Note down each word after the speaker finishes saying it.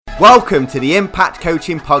Welcome to the Impact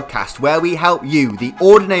Coaching Podcast, where we help you, the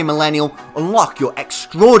ordinary millennial, unlock your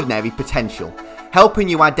extraordinary potential, helping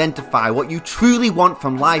you identify what you truly want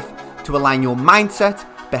from life to align your mindset,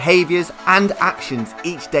 behaviours and actions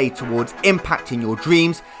each day towards impacting your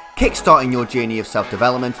dreams, kickstarting your journey of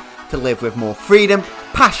self-development to live with more freedom,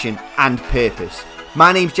 passion and purpose.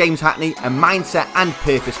 My name's James Hackney, a mindset and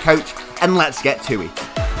purpose coach, and let's get to it.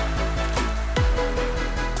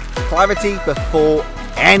 Clarity before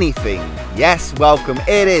anything. Yes, welcome.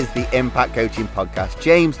 It is the Impact Coaching Podcast.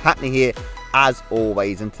 James Hackney here as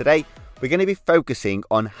always, and today we're going to be focusing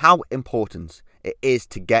on how important it is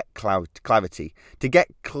to get clarity, to get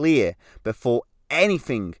clear before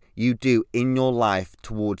anything you do in your life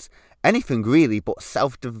towards anything really but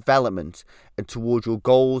self-development and towards your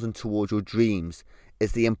goals and towards your dreams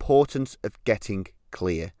is the importance of getting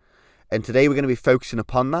clear. And today we're going to be focusing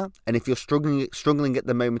upon that. And if you're struggling at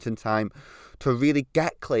the moment in time to really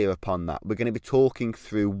get clear upon that, we're going to be talking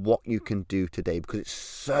through what you can do today because it's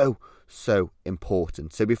so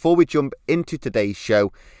important. So before we jump into today's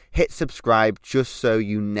show, hit subscribe just so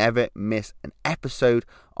you never miss an episode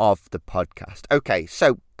of the podcast. Okay,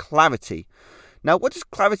 so clarity. Now, what does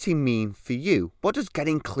clarity mean for you? What does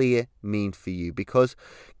getting clear mean for you? Because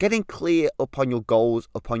getting clear upon your goals,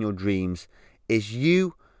 upon your dreams, is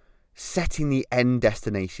you setting the end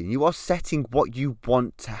destination. You are setting what you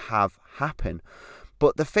want to have happen.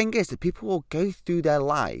 But the thing is that people will go through their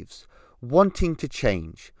lives wanting to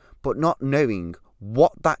change, but not knowing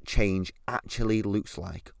what that change actually looks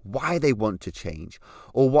like, why they want to change,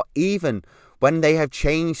 or what even when they have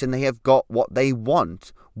changed and they have got what they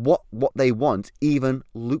want, what they want even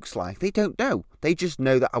looks like. They don't know. They just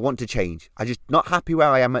know that I want to change. I'm just not happy where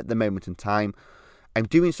I am at the moment in time. I'm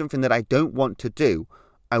doing something that I don't want to do.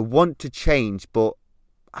 I want to change, but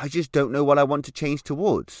I just don't know what I want to change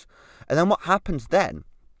towards. And then what happens then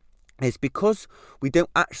is because we don't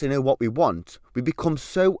actually know what we want, we become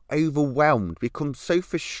so overwhelmed, become so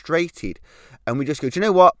frustrated, and we just go, do you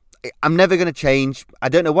know what? I'm never going to change. I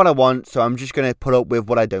don't know what I want, so I'm just going to put up with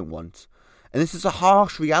what I don't want. And this is a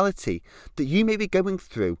harsh reality that you may be going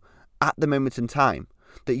through at the moment in time,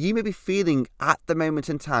 that you may be feeling at the moment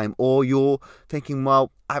in time, or you're thinking,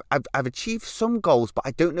 well, I've achieved some goals, but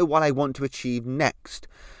I don't know what I want to achieve next.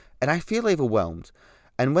 And I feel overwhelmed.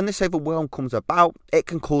 And when this overwhelm comes about, it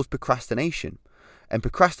can cause procrastination. And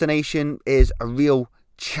procrastination is a real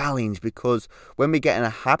challenge because when we get in a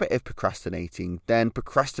habit of procrastinating, then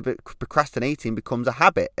procrastinating becomes a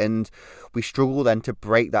habit and we struggle then to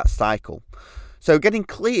break that cycle. So getting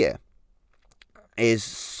clear is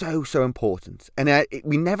so important, and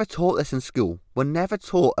we never taught this in school. We're never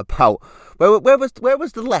taught about where was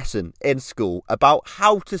the lesson in school about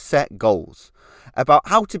how to set goals, about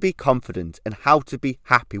how to be confident and how to be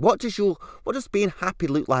happy. What does being happy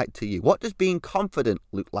look like to you? What does being confident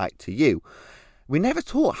look like to you? We never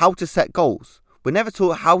taught how to set goals. We never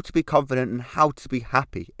taught how to be confident and how to be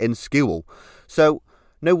happy in school. So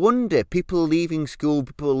no wonder people are leaving school,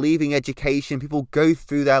 people are leaving education, people go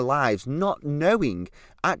through their lives not knowing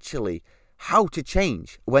actually how to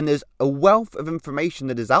change when there's a wealth of information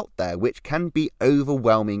that is out there which can be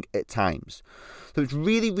overwhelming at times. So it's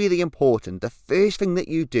really important. The first thing that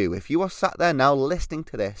you do, if you are sat there now listening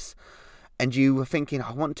to this and you are thinking,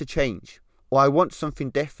 I want to change, or I want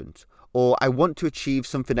something different, or I want to achieve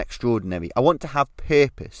something extraordinary, I want to have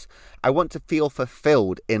purpose, I want to feel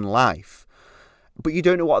fulfilled in life, but you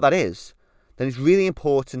don't know what that is, then it's really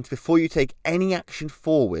important before you take any action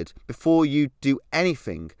forward, before you do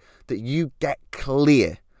anything, that you get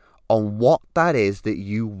clear on what that is that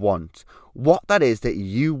you want, what that is that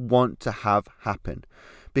you want to have happen.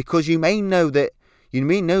 Because you may know that you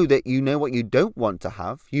know what you don't want to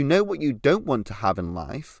have, you know what you don't want to have in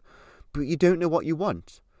life, but you don't know what you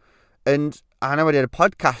want. And I know I did a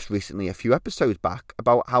podcast recently, a few episodes back,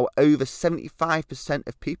 about how over 75%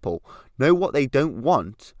 of people know what they don't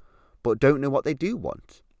want, but don't know what they do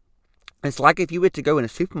want. It's like if you were to go in a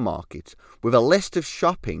supermarket with a list of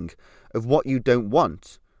shopping of what you don't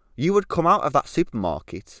want, you would come out of that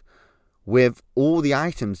supermarket with all the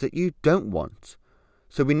items that you don't want.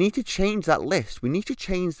 So we need to change that list. We need to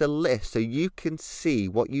change the list so you can see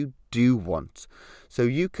what you do want. So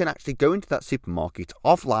you can actually go into that supermarket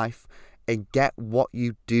of life and get what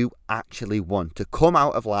you do actually want. To come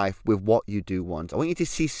out of life with what you do want. I want you to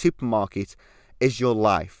see supermarket as your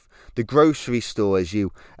life. The grocery store, as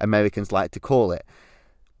you Americans like to call it.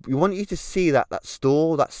 We want you to see that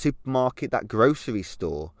store, that supermarket, that grocery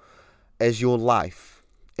store as your life.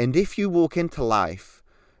 And if you walk into life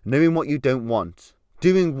knowing what you don't want,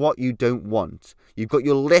 doing what you don't want. You've got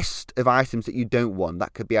your list of items that you don't want.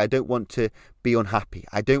 That could be, I don't want to be unhappy.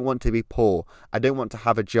 I don't want to be poor. I don't want to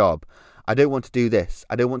have a job. I don't want to do this.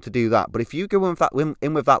 I don't want to do that. But if you go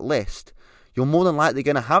in with that list, you're more than likely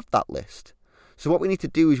going to have that list. So what we need to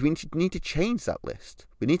do is we need to change that list.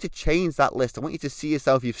 We need to change that list. I want you to see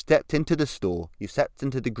yourself, you've stepped into the store, you've stepped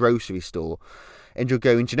into the grocery store, and you're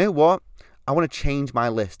going, do you know what? I want to change my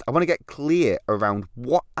list. I want to get clear around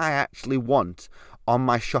what I actually want on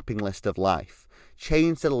my shopping list of life.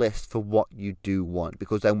 Change the list for what you do want,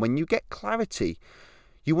 because then when you get clarity,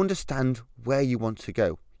 you understand where you want to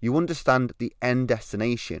go. You understand the end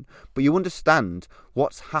destination, but you understand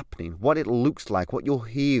what's happening, what it looks like, what you're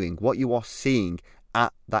hearing, what you are seeing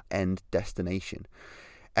at that end destination.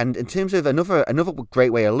 And in terms of another great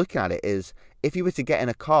way of looking at it is, if you were to get in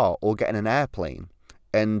a car or get in an airplane,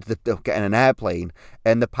 and the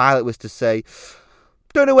pilot was to say,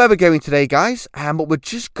 don't know where we're going today, guys, but we're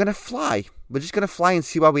just going to fly. We're just going to fly and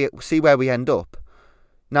see where we end up.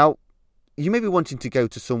 Now, you may be wanting to go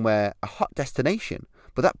to somewhere, a hot destination,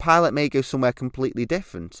 but that pilot may go somewhere completely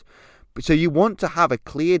different. So you want to have a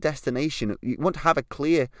clear destination. You want to have a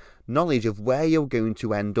clear knowledge of where you're going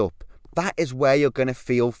to end up. That is where you're going to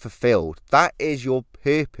feel fulfilled. That is your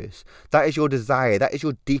purpose. That is your desire. That is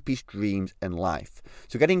your deepest dreams in life.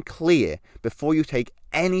 So getting clear before you take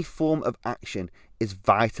any form of action is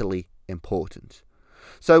vitally important.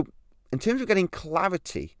 So in terms of getting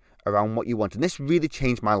clarity around what you want, and this really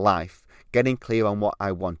changed my life, getting clear on what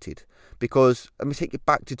I wanted. Because let me take you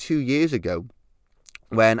back to 2 years ago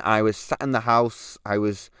when I was sat in the house. I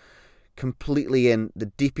was completely in the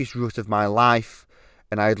deepest rut of my life,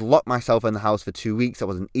 and I had locked myself in the house for 2 weeks. I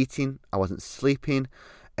wasn't eating, I wasn't sleeping,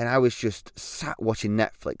 and I was just sat watching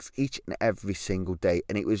Netflix each and every single day,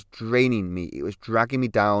 and it was draining me. It was dragging me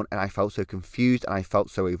down, and I felt so confused, and I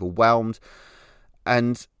felt so overwhelmed.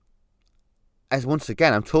 And as once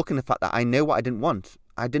again, I'm talking the fact that I know what I didn't want.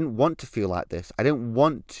 I didn't want to feel like this. I didn't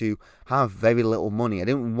want to have very little money. I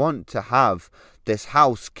didn't want to have this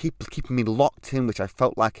house keeping me locked in, which I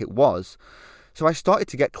felt like it was. So I started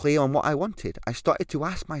to get clear on what I wanted. I started to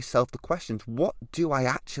ask myself the questions, what do I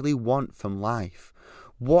actually want from life?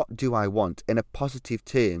 What do I want in a positive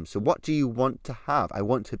term? So what do you want to have? I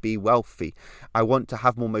want to be wealthy. I want to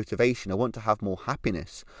have more motivation. I want to have more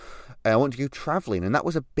happiness. I want to go travelling. And that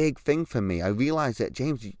was a big thing for me. I realised that,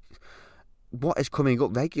 James, what is coming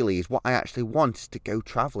up regularly is what I actually want is to go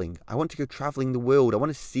travelling. I want to go travelling the world. I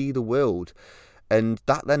want to see the world. And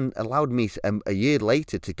that then allowed me a year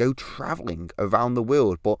later to go travelling around the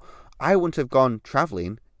world. But I wouldn't have gone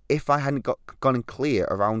travelling if I hadn't gone clear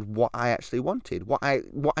around what I actually wanted, what I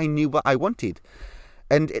knew what I wanted.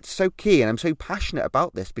 And it's so key, and I'm so passionate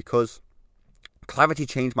about this because clarity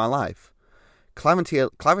changed my life.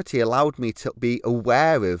 Clarity allowed me to be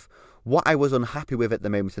aware of what I was unhappy with at the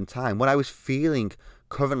moment in time, what I was feeling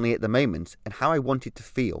currently at the moment, and how I wanted to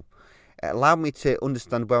feel. It allowed me to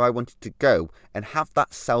understand where I wanted to go and have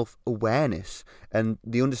that self-awareness and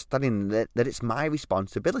the understanding that it's my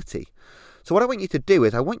responsibility. So what I want you to do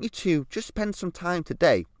is I want you to just spend some time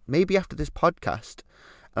today, maybe after this podcast,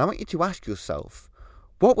 and I want you to ask yourself,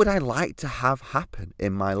 what would I like to have happen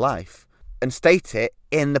in my life? And state it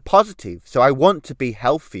in the positive. So I want to be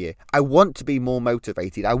healthier. I want to be more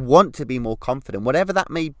motivated. I want to be more confident, whatever that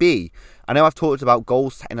may be. I know I've talked about goal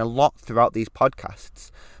setting a lot throughout these podcasts,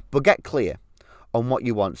 but get clear on what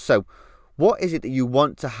you want. So what is it that you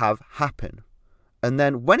want to have happen? And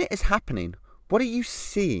then when it is happening, what are you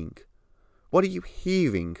seeing? What are you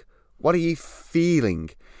hearing? What are you feeling?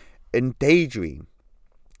 And daydream.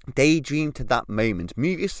 Daydream to that moment.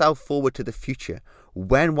 Move yourself forward to the future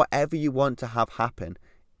when whatever you want to have happen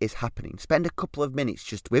is happening. Spend a couple of minutes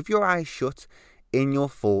just with your eyes shut in your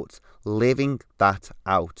thoughts, living that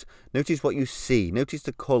out. Notice what you see. Notice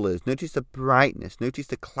the colours. Notice the brightness. Notice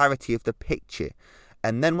the clarity of the picture.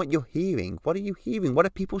 And then what you're hearing. What are you hearing? What are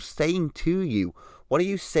people saying to you? What are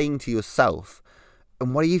you saying to yourself?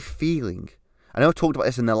 And what are you feeling? I know I talked about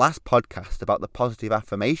this in the last podcast about the positive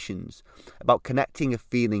affirmations, about connecting a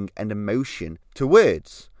feeling and emotion to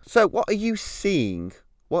words. So what are you seeing?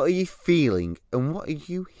 What are you feeling? And what are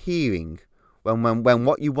you hearing when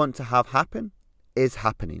what you want to have happen is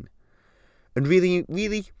happening? And really,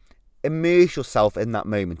 really immerse yourself in that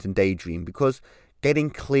moment and daydream, because getting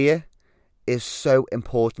clear is so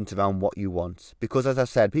important around what you want. Because as I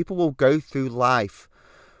said, people will go through life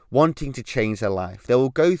wanting to change their life. They will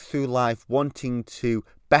go through life wanting to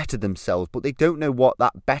better themselves, but they don't know what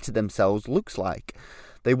that better themselves looks like.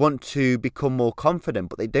 They want to become more confident,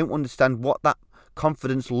 but they don't understand what that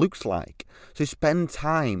confidence looks like. So spend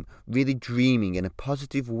time really dreaming in a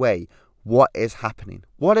positive way what is happening.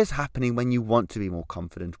 What is happening when you want to be more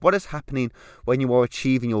confident? What is happening when you are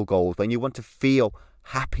achieving your goals, when you want to feel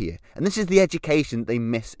happier? And this is the education that they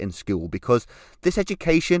miss in school, because this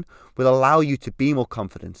education will allow you to be more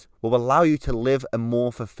confident, will allow you to live a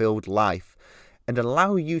more fulfilled life, and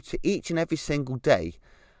allow you to each and every single day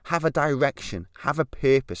have a direction, have a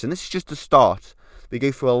purpose. And this is just the start. We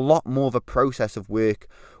go through a lot more of a process of work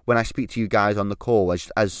when I speak to you guys on the call,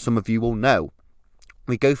 as some of you will know.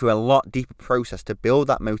 We go through a lot deeper process to build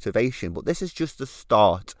that motivation, but this is just the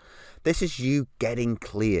start. This is you getting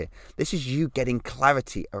clear. This is you getting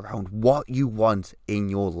clarity around what you want in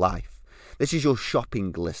your life. This is your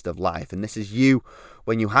shopping list of life, and this is you,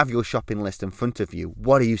 when you have your shopping list in front of you,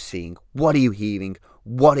 what are you seeing? What are you hearing?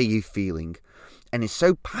 What are you feeling? And it's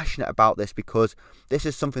so passionate about this because this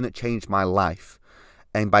is something that changed my life.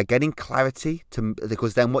 And by getting clarity,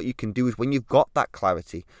 because then what you can do is when you've got that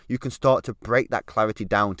clarity, you can start to break that clarity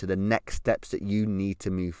down to the next steps that you need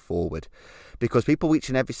to move forward. Because people each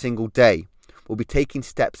and every single day will be taking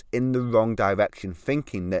steps in the wrong direction,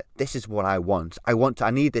 thinking that this is what I want.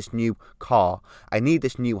 I need this new car. I need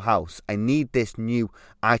this new house. I need this new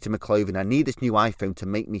item of clothing. I need this new iPhone to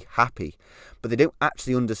make me happy. But they don't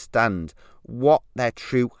actually understand what their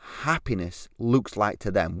true happiness looks like to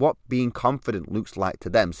them, what being confident looks like to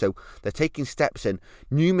them. So they're taking steps in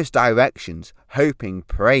numerous directions, hoping,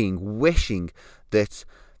 praying, wishing that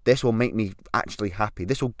this will make me actually happy.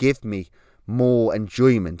 This will give me more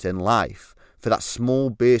enjoyment in life for that small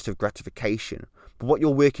burst of gratification. But what you're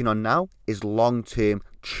working on now is long-term,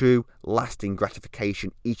 true, lasting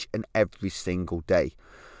gratification each and every single day.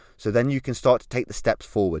 So then you can start to take the steps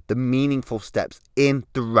forward, the meaningful steps in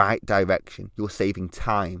the right direction. You're saving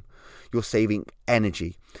time. You're saving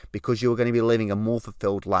energy, because you're going to be living a more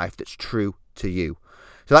fulfilled life that's true to you.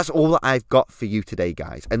 So that's all that I've got for you today,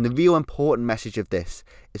 guys. And the real important message of this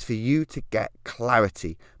is for you to get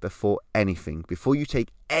clarity before anything. Before you take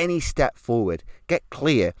any step forward, get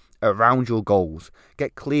clear around your goals.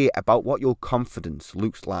 Get clear about what your confidence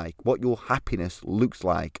looks like, what your happiness looks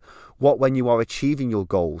like, what when you are achieving your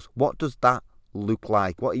goals, what does that look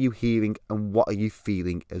like? What are you hearing and what are you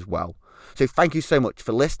feeling as well? So thank you so much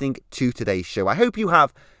for listening to today's show. I hope you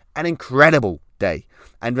have an incredible day.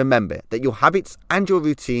 And remember that your habits and your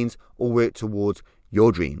routines will work towards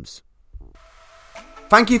your dreams.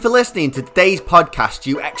 Thank you for listening to today's podcast,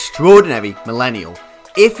 you extraordinary millennial.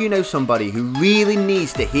 If you know somebody who really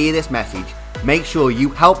needs to hear this message, make sure you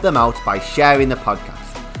help them out by sharing the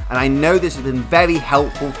podcast. And I know this has been very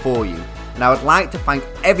helpful for you. And I would like to thank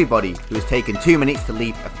everybody who has taken 2 minutes to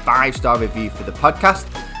leave a 5-star review for the podcast.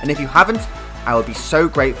 And if you haven't, I would be so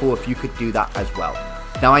grateful if you could do that as well.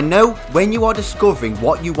 Now, I know when you are discovering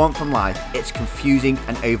what you want from life, it's confusing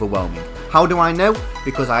and overwhelming. How do I know?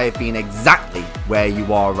 Because I have been exactly where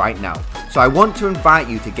you are right now. So I want to invite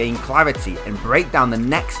you to gain clarity and break down the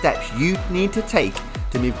next steps you need to take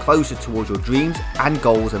to move closer towards your dreams and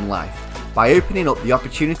goals in life, by opening up the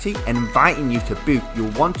opportunity and inviting you to book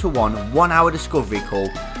your one-to-one 1-hour discovery call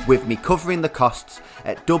with me, covering the costs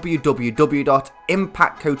at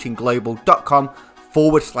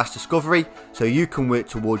www.impactcoachingglobal.com/discovery, so you can work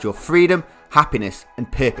towards your freedom, happiness and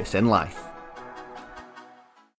purpose in life.